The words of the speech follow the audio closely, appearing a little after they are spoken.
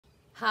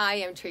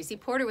Hi, I'm Tracy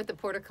Porter with the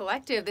Porter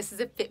Collective. This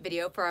is a fit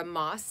video for our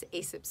Moss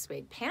Aesop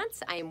suede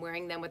pants. I am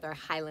wearing them with our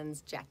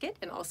Highlands jacket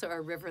and also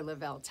our River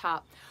Lavelle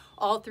top.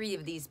 All three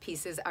of these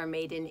pieces are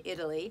made in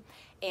Italy.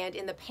 And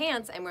in the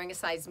pants, I'm wearing a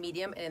size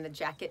medium, and in the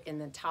jacket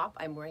and the top,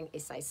 I'm wearing a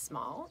size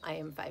small. I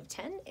am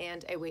 5'10",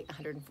 and I weigh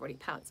 140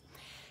 pounds.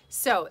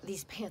 So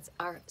these pants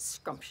are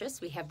scrumptious.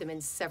 We have them in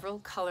several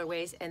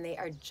colorways, and they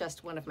are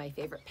just one of my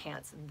favorite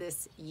pants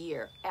this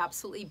year.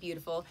 Absolutely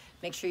beautiful.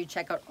 Make sure you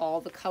check out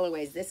all the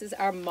colorways. This is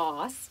our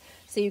Moss.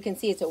 So you can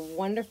see it's a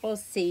wonderful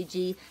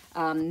sagey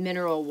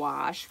mineral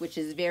wash, which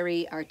is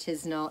very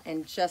artisanal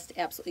and just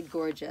absolutely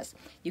gorgeous.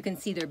 You can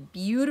see they're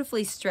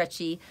beautifully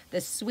stretchy.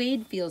 The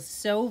suede feels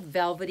so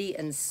velvety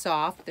and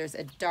soft. There's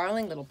a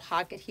darling little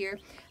pocket here,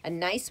 a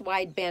nice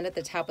wide band at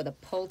the top with a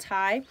pull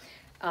tie.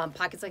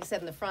 Pockets, like I said,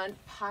 in the front,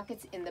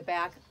 pockets in the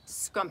back,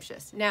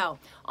 scrumptious. Now,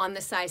 on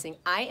the sizing,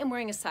 I am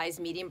wearing a size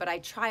medium, but I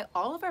try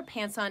all of our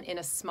pants on in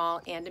a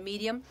small and a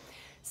medium.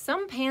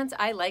 Some pants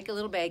I like a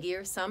little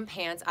baggier, some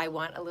pants I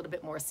want a little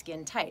bit more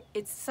skin tight.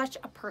 It's such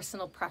a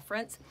personal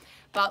preference,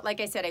 but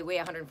like I said, I weigh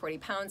 140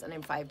 pounds and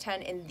I'm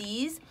 5'10", and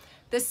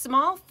the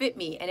small fit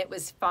me and it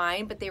was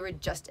fine, but they were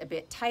just a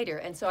bit tighter.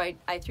 And so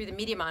I threw the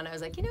medium on. I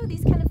was like, you know,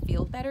 these kind of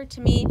feel better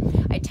to me.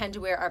 I tend to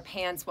wear our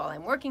pants while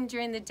I'm working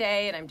during the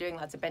day and I'm doing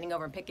lots of bending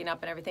over and picking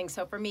up and everything.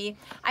 So for me,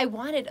 I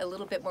wanted a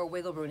little bit more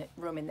wiggle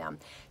room in them.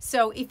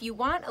 So if you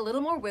want a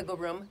little more wiggle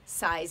room,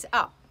 size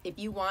up. If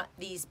you want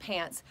these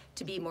pants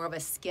to be more of a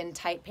skin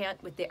tight pant,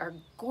 they are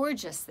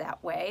gorgeous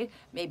that way.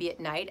 Maybe at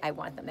night I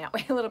want them that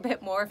way a little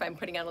bit more if I'm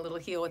putting on a little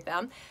heel with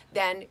them,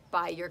 then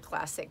buy your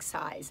classic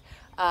size.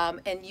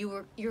 And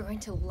you're going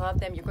to love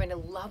them. You're going to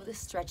love the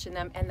stretch in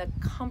them, and the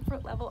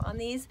comfort level on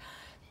these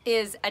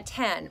is a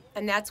 10,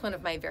 and that's one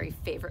of my very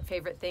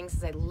favorite things,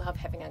 is I love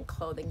having on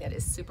clothing that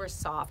is super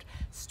soft,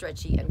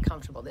 stretchy, and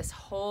comfortable. This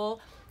whole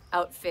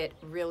outfit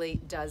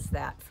really does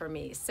that for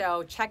me.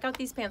 So check out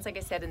these pants, like I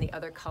said, in the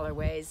other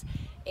colorways,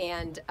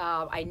 and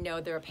I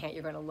know they're a pant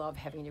you're going to love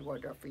having in your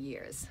wardrobe for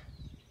years.